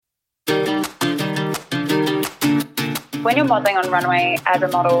when you're modelling on runway as a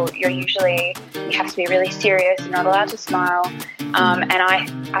model, you have to be really serious. You're not allowed to smile. And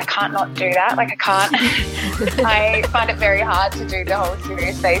I can't not do that. Like, I can't. I find it very hard to do the whole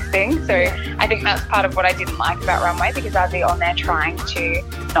serious face thing. So I think that's part of what I didn't like about runway, because I'd be on there trying to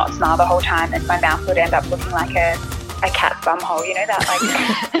not smile the whole time, and my mouth would end up looking like a cat's bum hole, you know, that like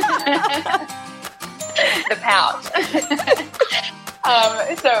the pout.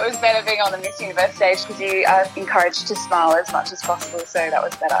 So it was better being on the Miss Universe stage, because you are encouraged to smile as much as possible, so that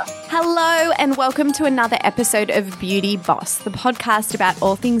was better. Hello and welcome to another episode of Beauty Boss, the podcast about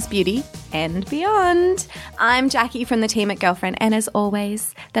all things beauty and beyond. I'm Jackie from the team at Girlfriend, and as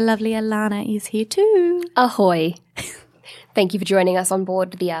always, the lovely Alana is here too. Ahoy. Thank you for joining us on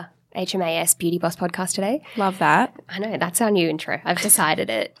board the HMAS Beauty Boss podcast today. Love that. I know, that's our new intro. I've decided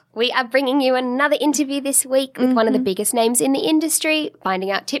it. We are bringing you another interview this week with one of the biggest names in the industry, finding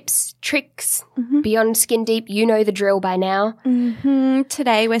out tips, tricks, beyond skin deep. You know the drill by now.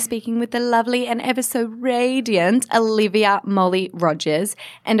 Today we're speaking with the lovely and ever so radiant Olivia Molly Rogers.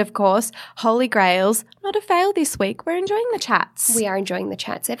 And of course, Holy Grails, not a fail this week. We're enjoying the chats. We are enjoying the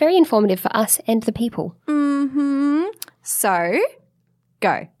chats. They're very informative for us and the people. So,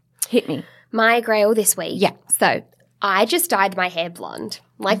 go. Hit me. My grail this week. Yeah. So I just dyed my hair blonde,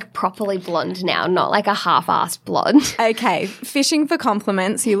 like properly blonde now, not like a half-assed blonde. Okay, fishing for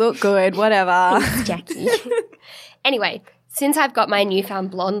compliments. You look good, whatever. Thanks, Jackie. Anyway, since I've got my newfound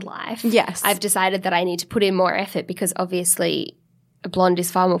blonde life, Yes. I've decided that I need to put in more effort, because obviously a blonde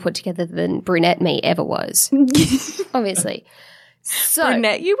is far more put together than brunette me ever was. Obviously. So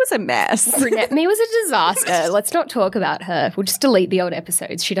Brunette, you was a mess. brunette me was a disaster. Let's not talk about her. We'll just delete the old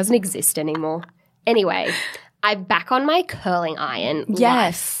episodes. She doesn't exist anymore. Anyway, I'm back on my curling iron.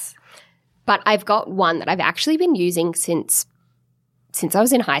 Yes. But I've got one that I've actually been using since I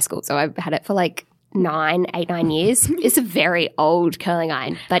was in high school. So I've had it for like 9 years. It's a very old curling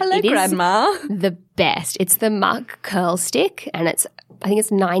iron, but Hello, it is Grandma. the best. It's the Muck Curl Stick, and I think it's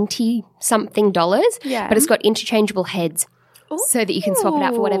 $90-something. Yeah. But it's got interchangeable heads, so that you can swap it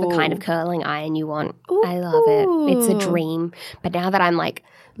out for whatever kind of curling iron you want. I love it. It's a dream. But now that I'm like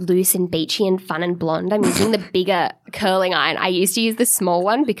loose and beachy and fun and blonde, I'm using the bigger curling iron. I used to use the small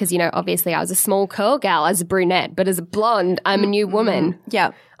one because, you know, obviously I was a small curl gal as a brunette, but as a blonde, I'm a new woman.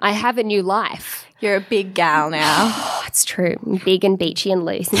 Yeah. I have a new life. You're a big gal now. Oh, it's true. I'm big and beachy and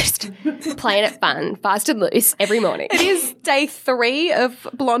loose and just playing it fun, fast and loose every morning. It is day 3 of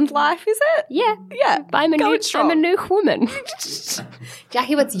blonde life, is it? Yeah. Yeah. I'm a Going new woman.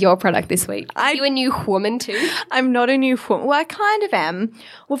 Jackie, what's your product this week? Are you a new woman too? I'm not a new woman. Well, I kind of am.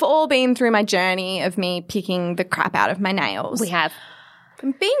 We've all been through my journey of me picking the crap out of my nails. We have.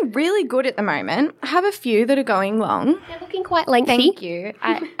 I'm being really good at the moment. I have a few that are going long. They're looking quite lengthy. Thank you.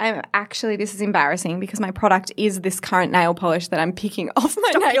 I'm actually, this is embarrassing because my product is this current nail polish that I'm picking off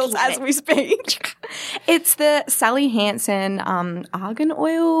my nails as we speak. It's the Sally Hansen argan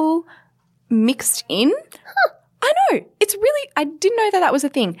oil mixed in. I know. It's really, I didn't know that was a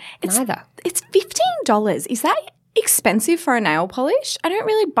thing. Neither. It's $15. Is that expensive for a nail polish? I don't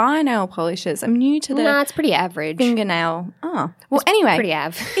really buy nail polishes. I'm new to the Nah, it's pretty average. fingernail. Oh, well, anyway, Pretty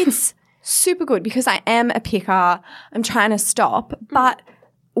av. it's super good because I am a picker. I'm trying to stop, but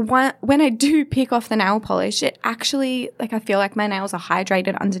when I do pick off the nail polish, it actually, like, I feel like my nails are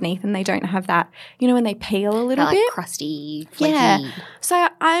hydrated underneath and they don't have that, you know, when they peel a little Like bit. crusty, flaky. Yeah. So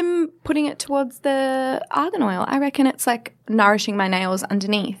I'm putting it towards the argan oil. I reckon it's like nourishing my nails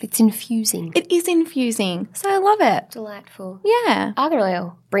underneath. It's infusing. It is infusing. So I love it. Delightful. Yeah. Argan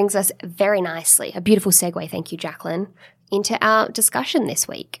oil brings us very nicely, a beautiful segue, thank you, Jacqueline, into our discussion this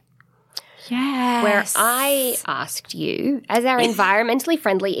week. Yes. Where I asked you, as our environmentally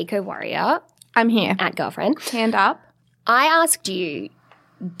friendly eco-warrior I'm here. at Girlfriend, Hand up. I asked you,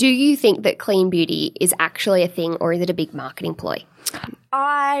 do you think that clean beauty is actually a thing, or is it a big marketing ploy?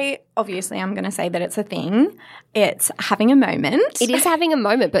 I'm going to say that it's a thing. It's having a moment. It is having a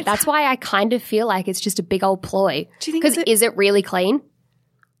moment, but that's why I kind of feel like it's just a big old ploy. Do you think Because is it really clean?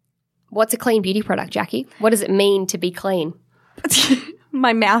 What's a clean beauty product, Jackie? What does it mean to be clean?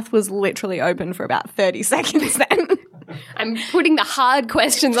 My mouth was literally open for about 30 seconds then. I'm putting the hard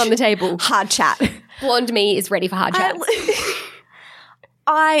questions on the table. Hard chat. Blonde me is ready for hard chat.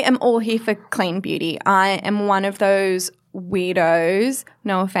 I am all here for clean beauty. I am one of those weirdos,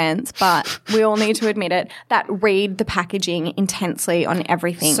 no offense, but we all need to admit it, that read the packaging intensely on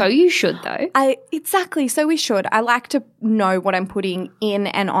everything. So you should, though. Exactly. So we should. I like to know what I'm putting in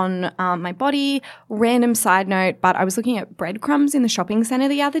and on my body. Random side note, but I was looking at breadcrumbs in the shopping centre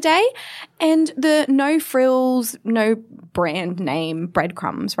the other day, and the no frills, no brand name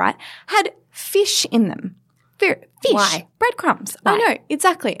breadcrumbs, right, had fish in them. Fish. Why? Breadcrumbs. Why? I know,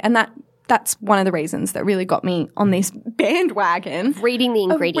 exactly. And that's one of the reasons that really got me on this bandwagon. Reading the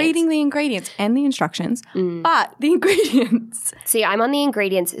ingredients. Reading the ingredients and the instructions, but the ingredients. See, I'm on the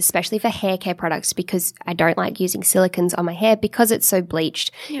ingredients, especially for hair care products, because I don't like using silicons on my hair because it's so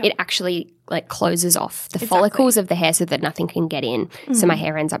bleached. Yeah. It actually like closes off the follicles of the hair so that nothing can get in. So my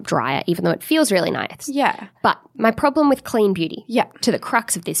hair ends up drier, even though it feels really nice. Yeah. But my problem with clean beauty, yeah, to the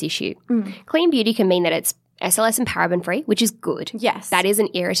crux of this issue, clean beauty can mean that it's SLS and paraben free, which is good. Yes. That is an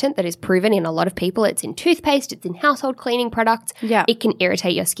irritant that is proven in a lot of people. It's in toothpaste, it's in household cleaning products. Yeah. It can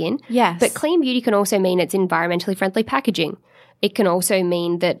irritate your skin. Yes. But clean beauty can also mean it's environmentally friendly packaging. It can also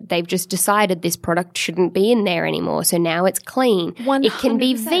mean that they've just decided this product shouldn't be in there anymore, so now it's clean. 100%. It can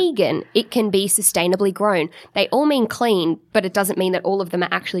be vegan. It can be sustainably grown. They all mean clean, but it doesn't mean that all of them are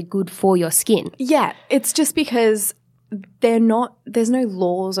actually good for your skin. Yeah, it's just because there's no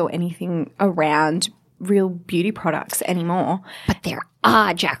laws or anything around real beauty products anymore. But there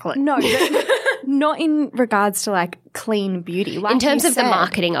are, Jacqueline. No, not in regards to like clean beauty. Like in terms of the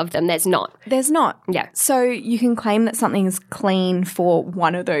marketing of them, there's not. There's not. Yeah. So you can claim that something is clean for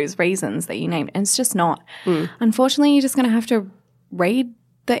one of those reasons that you named, and it's just not. Unfortunately, you're just going to have to read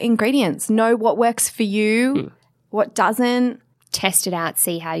the ingredients, know what works for you, what doesn't. Test it out,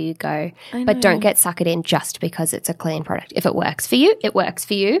 see how you go. But don't get suckered in just because it's a clean product. If it works for you, it works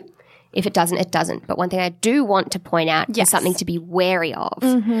for you. If it doesn't, it doesn't. But one thing I do want to point out is something to be wary of.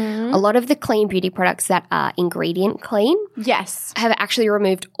 A lot of the clean beauty products that are ingredient clean have actually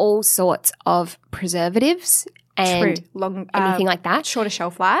removed all sorts of preservatives and anything like that. Shorter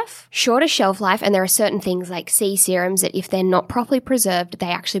shelf life. Shorter shelf life, and there are certain things like C serums that if they're not properly preserved, they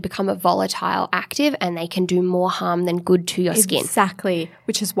actually become a volatile active and they can do more harm than good to your skin. Exactly,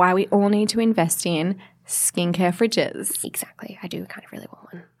 which is why we all need to invest in skincare fridges. Exactly. I do kind of really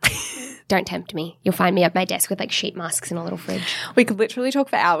want one. Don't tempt me. You'll find me at my desk with like sheet masks in a little fridge. We could literally talk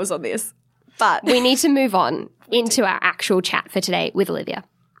for hours on this, but we need to move on into our actual chat for today with Olivia.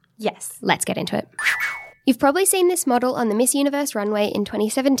 Yes. Let's get into it. You've probably seen this model on the Miss Universe runway in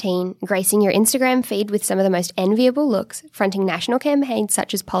 2017, gracing your Instagram feed with some of the most enviable looks, fronting national campaigns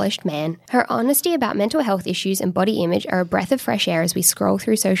such as Polished Man. Her honesty about mental health issues and body image are a breath of fresh air as we scroll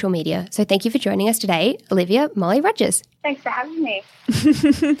through social media. So thank you for joining us today, Olivia Molly Rogers. Thanks for having me.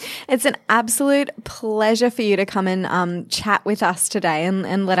 It's an absolute pleasure for you to come and chat with us today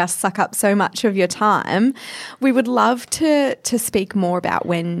and let us suck up so much of your time. We would love to speak more about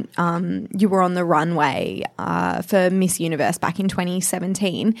when you were on the runway for Miss Universe back in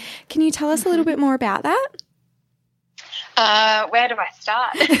 2017. Can you tell us a little bit more about that? Where do I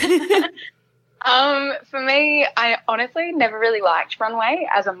start? For me, I honestly never really liked runway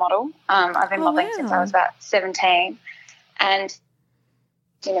as a model. I've been modelling since I was about 17. And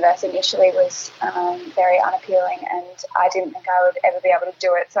Universe initially was very unappealing, and I didn't think I would ever be able to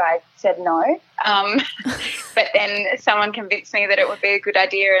do it, so I said no. But then someone convinced me that it would be a good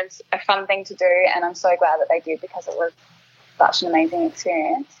idea and a fun thing to do, and I'm so glad that they did because it was such an amazing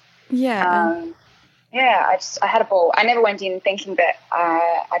experience. Yeah. I had a ball. I never went in thinking that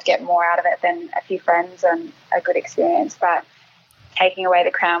I'd get more out of it than a few friends and a good experience, but taking away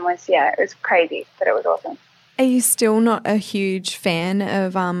the crown was, it was crazy, but it was awesome. Are you still not a huge fan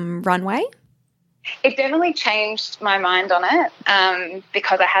of runway? It definitely changed my mind on it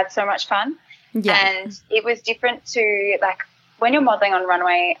because I had so much fun. Yeah. And it was different to, like, when you're modelling on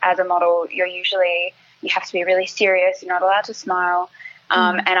runway as a model, you have to be really serious. You're not allowed to smile.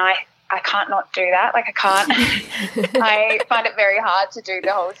 And I can't not do that. Like, I can't. I find it very hard to do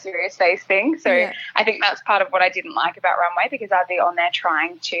the whole serious face thing. So I think that's part of what I didn't like about runway, because I'd be on there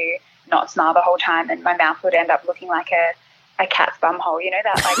trying to not smile the whole time, and my mouth would end up looking like a cat's bum hole, you know,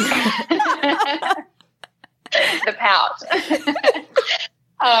 that like the pout.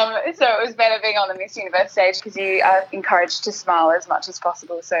 So it was better being on the Miss Universe stage because you are encouraged to smile as much as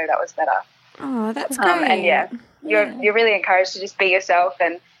possible, so that was better. Oh, that's great. And you're really encouraged to just be yourself,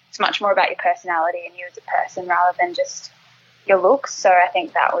 and it's much more about your personality and you as a person rather than just your looks. So I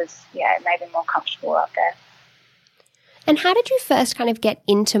think that was, it made me more comfortable up there. And how did you first kind of get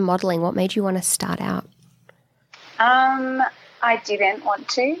into modelling? What made you want to start out? I didn't want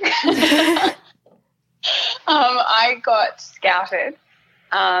to. I got scouted,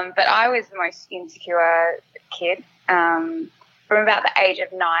 but I was the most insecure kid. From about the age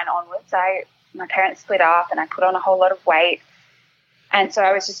of 9 onwards, my parents split up and I put on a whole lot of weight. And so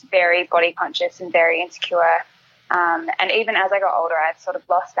I was just very body conscious and very insecure. And even as I got older, I'd sort of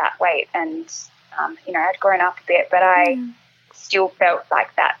lost that weight and I'd grown up a bit, but I still felt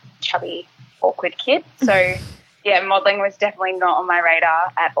like that chubby, awkward kid. So, modelling was definitely not on my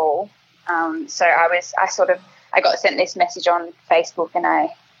radar at all. So I got sent this message on Facebook, and I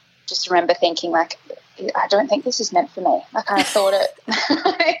just remember thinking, like, I don't think this is meant for me. Like, I thought it,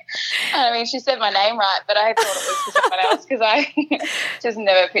 I mean, she said my name right, but I thought it was for someone else because I just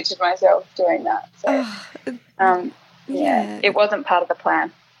never pictured myself doing that. So, it wasn't part of the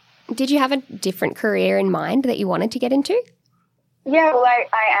plan. Did you have a different career in mind that you wanted to get into? Yeah, well, I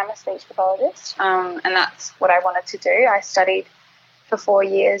am a speech pathologist, and that's what I wanted to do. I studied for 4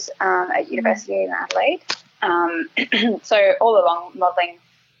 years at university in Adelaide. So all along, modelling,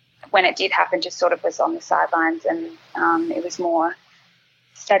 when it did happen, just sort of was on the sidelines, and it was more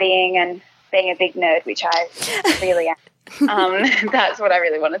studying and being a big nerd, which I really am. That's what I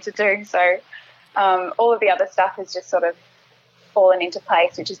really wanted to do. So all of the other stuff has just sort of fallen into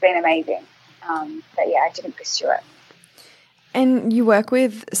place, which has been amazing. But yeah, I didn't pursue it. And you work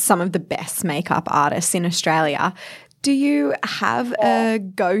with some of the best makeup artists in Australia. Do you have a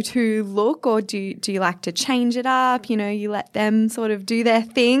go-to look, or do you like to change it up? You know, you let them sort of do their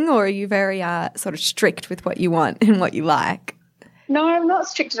thing, or are you very sort of strict with what you want and what you like? No, I'm not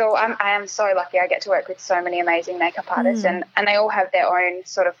strict at all. I am so lucky. I get to work with so many amazing makeup artists, and they all have their own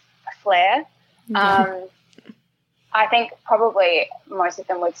sort of flair. Yeah. I think probably most of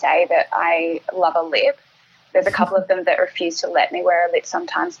them would say that I love a lip. There's a couple of them that refuse to let me wear a lip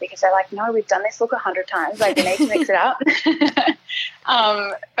sometimes because they're like, no, we've done this look 100 times. Like, we need to mix it up.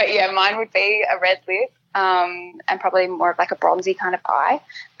 But, yeah, mine would be a red lip and probably more of like a bronzy kind of eye.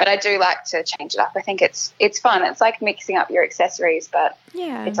 But I do like to change it up. I think it's fun. It's like mixing up your accessories, but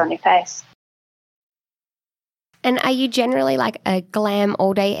it's on your face. And are you generally like a glam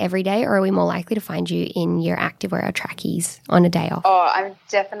all day, every day, or are we more likely to find you in your activewear or trackies on a day off? Oh, I'm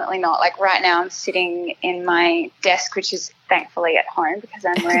definitely not. Like right now I'm sitting in my desk, which is thankfully at home because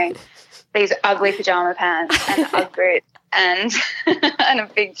I'm wearing these ugly pajama pants and Ugg boots and a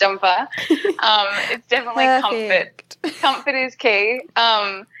big jumper. It's definitely perfect. Comfort is key.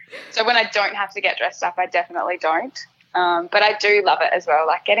 So when I don't have to get dressed up, I definitely don't. But I do love it as well,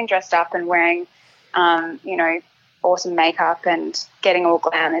 like getting dressed up and wearing, awesome makeup and getting all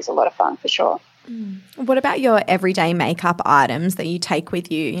glam is a lot of fun for sure. What about your everyday makeup items that you take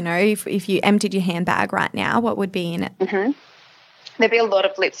with you? You know, if you emptied your handbag right now, what would be in it? Mm-hmm. There'd be a lot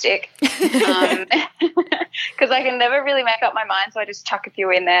of lipstick because I can never really make up my mind, so I just chuck a few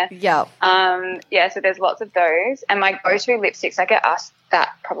in there. Yep. So there's lots of those. And my go-to lipsticks, I get asked that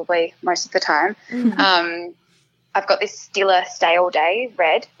probably most of the time. Mm-hmm. I've got this Stila Stay All Day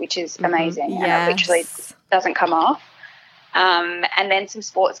red, which is amazing. Yes. And it literally doesn't come off. And then some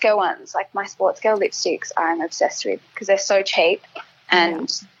sports girl ones. Like my sports girl lipsticks I'm obsessed with because they're so cheap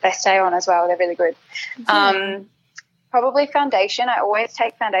and they stay on as well. They're really good. Yeah. Probably foundation. I always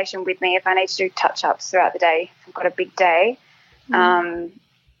take foundation with me if I need to do touch-ups throughout the day. I've got a big day. And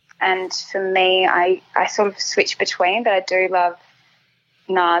for me, I sort of switch between, but I do love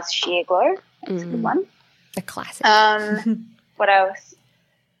NARS Sheer Glow. It's a good one. A classic. What else?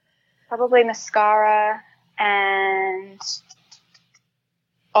 Probably mascara and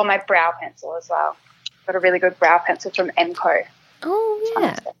my brow pencil as well. Got a really good brow pencil from Emco. Oh,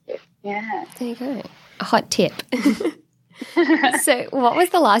 yeah. Yeah. There you go. A hot tip. So what was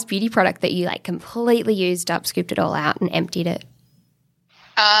the last beauty product that you like completely used up, scooped it all out and emptied it?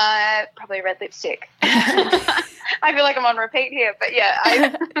 Probably red lipstick. I feel like I'm on repeat here, but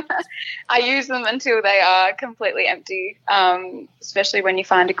yeah, I use them until they are completely empty, especially when you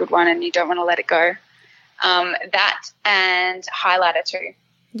find a good one and you don't want to let it go. That and highlighter too.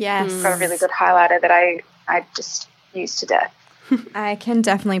 Yes. Got a really good highlighter that I just use to death. I can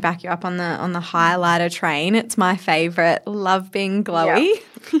definitely back you up on the highlighter train. It's my favourite. Love being glowy.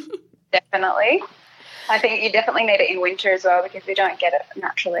 Yep. Definitely. I think you definitely need it in winter as well because we don't get it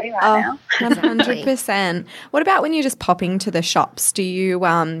naturally now. 100%. What about when you're just popping to the shops? Do you,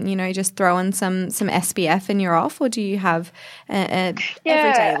 just throw in some SPF and you're off, or do you have a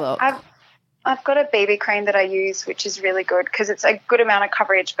everyday look? I've got a BB cream that I use, which is really good because it's a good amount of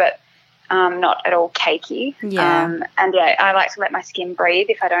coverage, but not at all cakey. Yeah. I like to let my skin breathe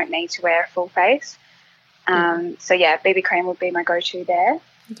if I don't need to wear a full face. BB cream would be my go-to there.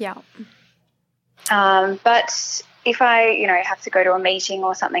 Yeah. But if I, have to go to a meeting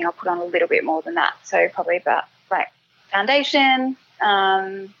or something, I'll put on a little bit more than that. So probably about like foundation,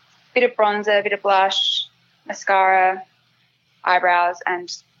 bit of bronzer, a bit of blush, mascara, eyebrows,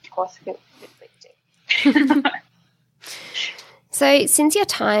 and of course a bit of lipstick. So since your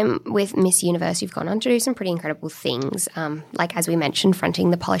time with Miss Universe, you've gone on to do some pretty incredible things, like as we mentioned, fronting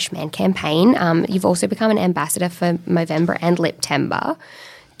the Polished Man campaign. You've also become an ambassador for Movember and Liptember.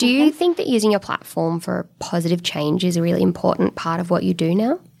 Do you think that using your platform for positive change is a really important part of what you do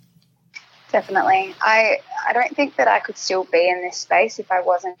now? definitely. I don't think that I could still be in this space if I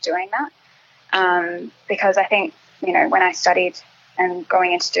wasn't doing that, because I think, you know, when I studied and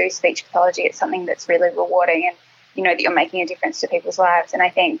going in to do speech pathology, it's something that's really rewarding, and you know that you're making a difference to people's lives. And I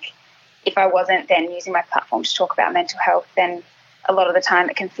think if I wasn't then using my platform to talk about mental health, then a lot of the time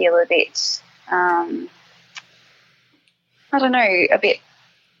it can feel a bit, I don't know, a bit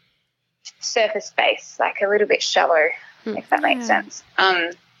surface-based, like a little bit shallow, if that makes sense.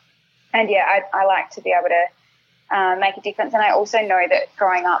 And yeah, I like to be able to make a difference. And I also know that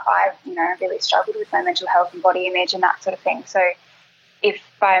growing up, I've, you know, really struggled with my mental health and body image and that sort of thing. So if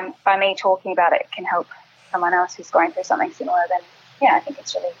by me talking about it can help someone else who's going through something similar, then yeah, I think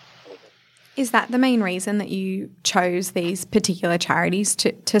it's really good. Is that the main reason that you chose these particular charities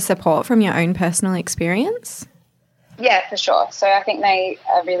to support from your own personal experience? Yeah, for sure. So I think they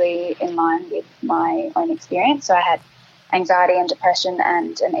are really in line with my own experience. So I had anxiety and depression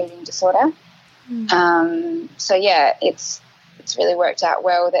and an eating disorder. So yeah, it's really worked out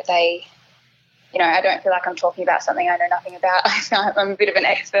well that they, you know, I don't feel like I'm talking about something I know nothing about. I'm a bit of an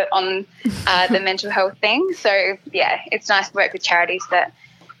expert on the mental health thing. So yeah, it's nice to work with charities that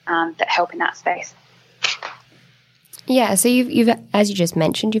help in that space. Yeah, so you've, as you just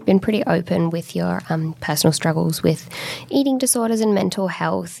mentioned, you've been pretty open with your personal struggles with eating disorders and mental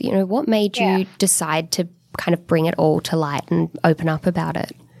health. You know, what made you decide to kind of bring it all to light and open up about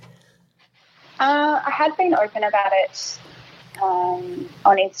it? I had been open about it on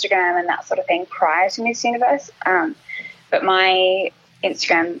Instagram and that sort of thing prior to Miss Universe, but my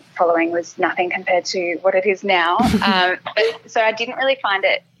Instagram following was nothing compared to what it is now. So I didn't really find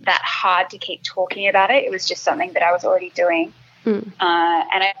it that hard to keep talking about it. It was just something that I was already doing. And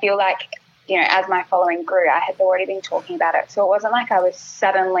I feel like, you know, as my following grew, I had already been talking about it. So it wasn't like I was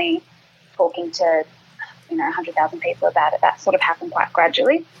suddenly talking to, you know, 100,000 people about it. That sort of happened quite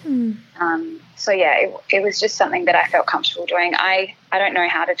gradually. So yeah, it was just something that I felt comfortable doing. I don't know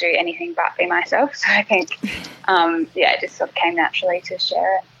how to do anything but be myself. So I think, it just sort of came naturally to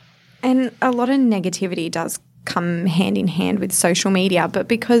share it. And a lot of negativity does come hand in hand with social media, but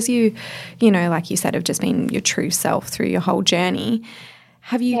because you know, like you said, have just been your true self through your whole journey,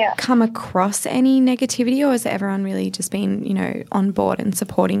 have you come across any negativity, or has everyone really just been, you know, on board and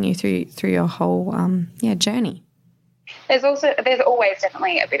supporting you through your whole journey? There's always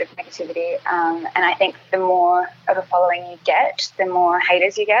definitely a bit of negativity, and I think the more of a following you get, the more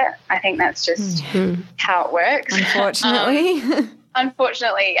haters you get. I think that's just how it works. Unfortunately.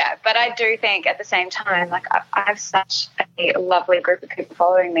 Unfortunately, yeah. But I do think at the same time, like I have such a lovely group of people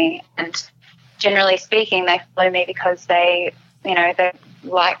following me, and generally speaking, they follow me because they, you know, they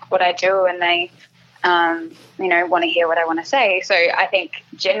like what I do and they, you know, want to hear what I want to say. So I think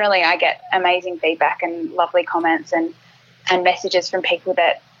generally I get amazing feedback and lovely comments and messages from people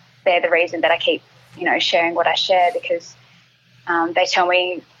that they're the reason that I keep, you know, sharing what I share, because they tell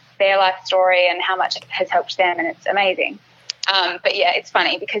me their life story and how much it has helped them, and it's amazing. But yeah, it's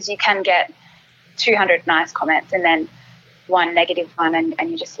funny because you can get 200 nice comments and then one negative one,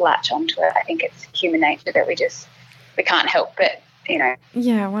 and you just latch onto it. I think it's human nature that we can't help but, you know,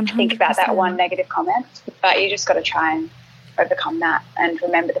 100%. think about that one negative comment, but you just got to try and overcome that and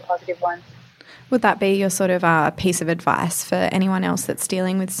remember the positive ones. Would that be your sort of piece of advice for anyone else that's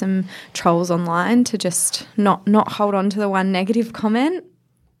dealing with some trolls online, to just not hold on to the one negative comment?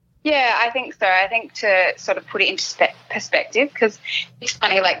 Yeah, I think so. I think to sort of put it into perspective, because it's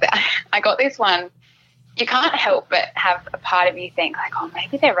funny, like I got this one. You can't help but have a part of you think like, oh,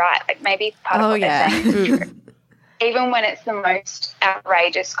 maybe they're right. Like maybe part of what they're saying is true. Even when it's the most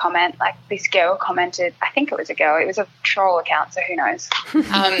outrageous comment, like this girl commented, I think it was a girl, it was a troll account, so who knows.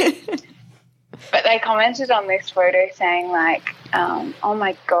 But they commented on this photo saying like, oh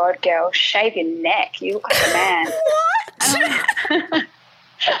my God, girl, shave your neck. You look like a man. What?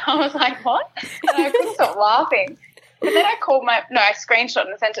 I was like, what? And I couldn't stop laughing. But then I screenshot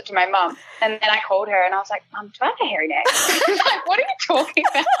and sent it to my mum. And then I called her and I was like, Mum, do I have a hairy neck? She's like, what are you talking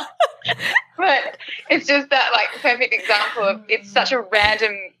about? But it's just that, like, perfect example of it's such a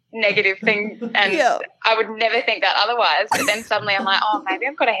random negative thing, and I would never think that otherwise. But then suddenly I'm like, oh, maybe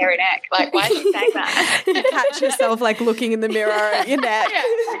I've got a hairy neck. Like, why is she saying that? You catch yourself, like, looking in the mirror at your neck.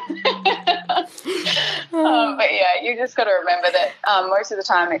 But, yeah, you just got to remember that most of the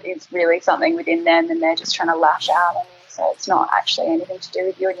time it is really something within them and they're just trying to lash out on you. So it's not actually anything to do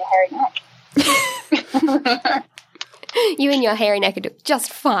with you and your hairy neck. You and your hairy neck are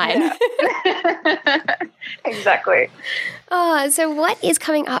just fine. Yeah. Exactly. Oh, so what is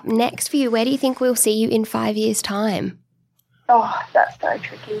coming up next for you? Where do you think we'll see you in 5 years' time? Oh, that's so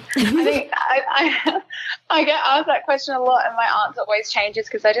tricky. I think I get asked that question a lot, and my answer always changes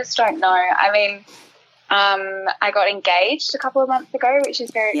because I just don't know. I mean, I got engaged a couple of months ago, which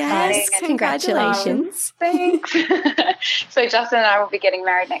is very exciting. And congratulations. Thanks. So Justin and I will be getting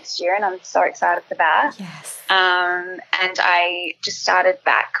married next year, and I'm so excited for that. Yes. And I just started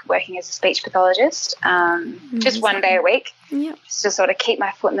back working as a speech pathologist, just 1 day a week, just to sort of keep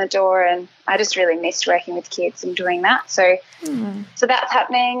my foot in the door. And I just really missed working with kids and doing that. So that's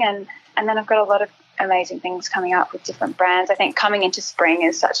happening, and then I've got a lot of amazing things coming up with different brands. I think coming into spring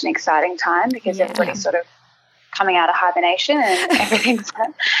is such an exciting time because everybody's sort of coming out of hibernation and everything's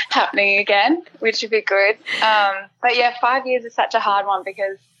happening again, which would be good. But yeah, 5 years is such a hard one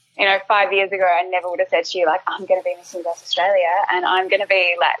because, you know, 5 years ago I never would have said to you, like, I'm going to be Miss Universe Australia and I'm going to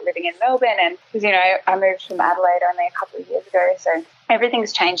be, like, living in Melbourne. And because, you know, I moved from Adelaide only a couple of years ago, so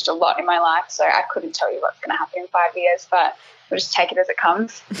everything's changed a lot in my life. So I couldn't tell you what's going to happen in 5 years, but we'll just take it as it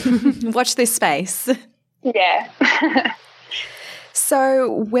comes. Watch this space. Yeah.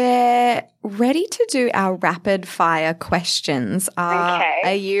 So we're ready to do our rapid fire questions. Okay.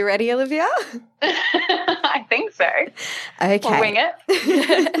 Are you ready, Olivia? I think so. Okay. We'll wing it.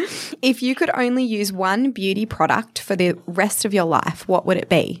 If you could only use one beauty product for the rest of your life, what would it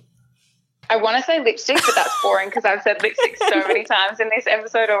be? I want to say lipstick, but that's boring because I've said lipstick so many times in this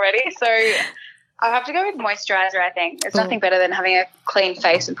episode already. So I'll have to go with moisturiser, I think. There's nothing better than having a clean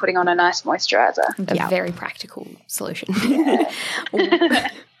face and putting on a nice moisturiser. A very practical solution. Yeah.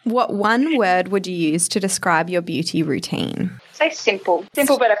 What one word would you use to describe your beauty routine? Say simple.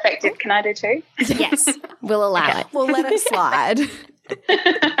 Simple but effective. Can I do two? Yes, we'll allow it. We'll let it slide.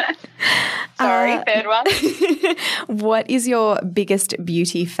 Sorry, third one. What is your biggest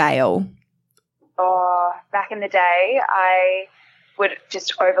beauty fail? Oh, back in the day, I would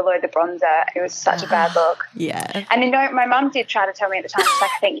just overload the bronzer. It was such a bad look. Yeah. And, you know, my mum did try to tell me at the time, she's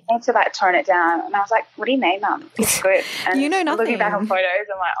like, I think you need to, like, tone it down. And I was like, what do you mean, Mum? It's good. And you know nothing. Looking back on photos,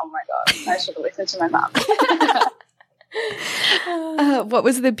 I'm like, oh, my God, I should have listened to my mum. What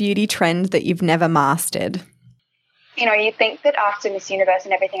was the beauty trend that you've never mastered? You know, you'd think that after Miss Universe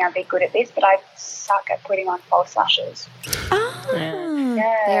and everything I'd be good at this, but I suck at putting on false lashes.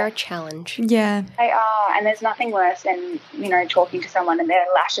 Yeah. They're a challenge. Yeah. They are, and there's nothing worse than, you know, talking to someone and their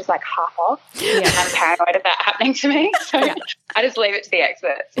lashes like half off. Yeah. I'm paranoid of that happening to me, so I just leave it to the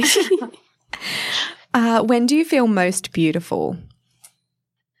experts. When do you feel most beautiful?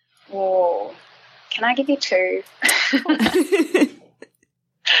 Whoa. Can I give you two?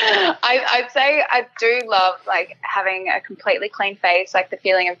 I'd say I do love, like, having a completely clean face, like the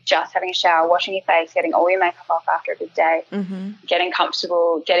feeling of just having a shower, washing your face, getting all your makeup off after a big day, getting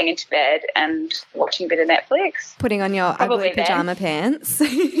comfortable, getting into bed and watching a bit of Netflix. Putting on your ugly pajama pants.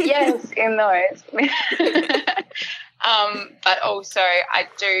 Yes, in those. But also I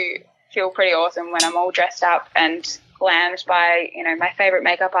do feel pretty awesome when I'm all dressed up and glammed by, you know, my favourite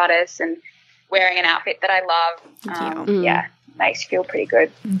makeup artist and wearing an outfit that I love. Yeah. Makes you feel pretty good.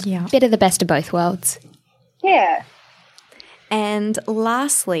 Yeah. Bit of the best of both worlds. Yeah. And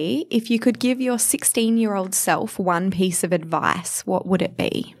lastly, if you could give your 16-year-old self one piece of advice, what would it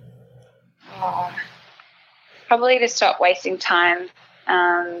be? Oh, probably to stop wasting time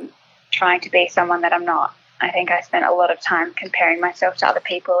trying to be someone that I'm not. I think I spent a lot of time comparing myself to other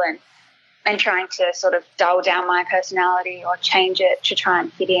people and trying to sort of dull down my personality or change it to try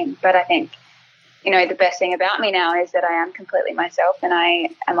and fit in. But I think, you know, the best thing about me now is that I am completely myself and I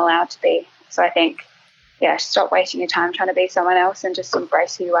am allowed to be. So I think, yeah, stop wasting your time trying to be someone else and just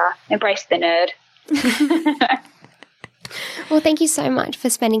embrace who you are. Embrace the nerd. Well, thank you so much for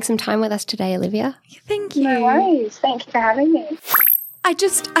spending some time with us today, Olivia. Thank you. No worries. Thank you for having me. I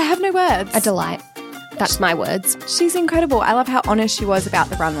have no words. A delight. That's my words. She's incredible. I love how honest she was about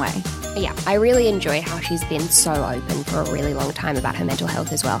the runway. Yeah, I really enjoy how she's been so open for a really long time about her mental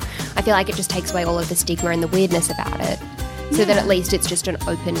health as well. I feel like it just takes away all of the stigma and the weirdness about it, so that at least it's just an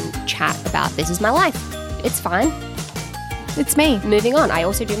open chat about this is my life. It's fine. It's me. Moving on. I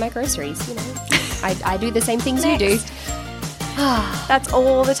also do my groceries, you know. I do the same things you do. That's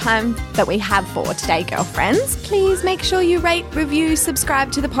all the time that we have for today, girlfriends. Please make sure you rate, review,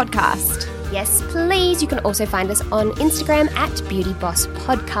 subscribe to the podcast. Yes, please. You can also find us on Instagram at Beauty Boss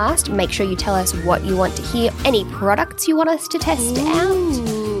Podcast. Make sure you tell us what you want to hear, any products you want us to test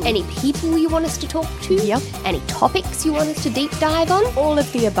out, any people you want us to talk to, any topics you want us to deep dive on. All of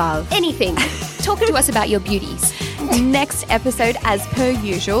the above. Anything. Talk to us about your beauties. Next episode, as per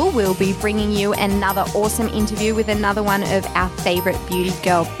usual, we'll be bringing you another awesome interview with another one of our favourite beauty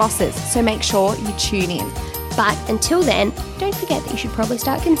girl bosses. So make sure you tune in. But until then, don't forget that you should probably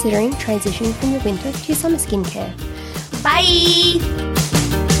start considering transitioning from your winter to your summer skincare. Bye.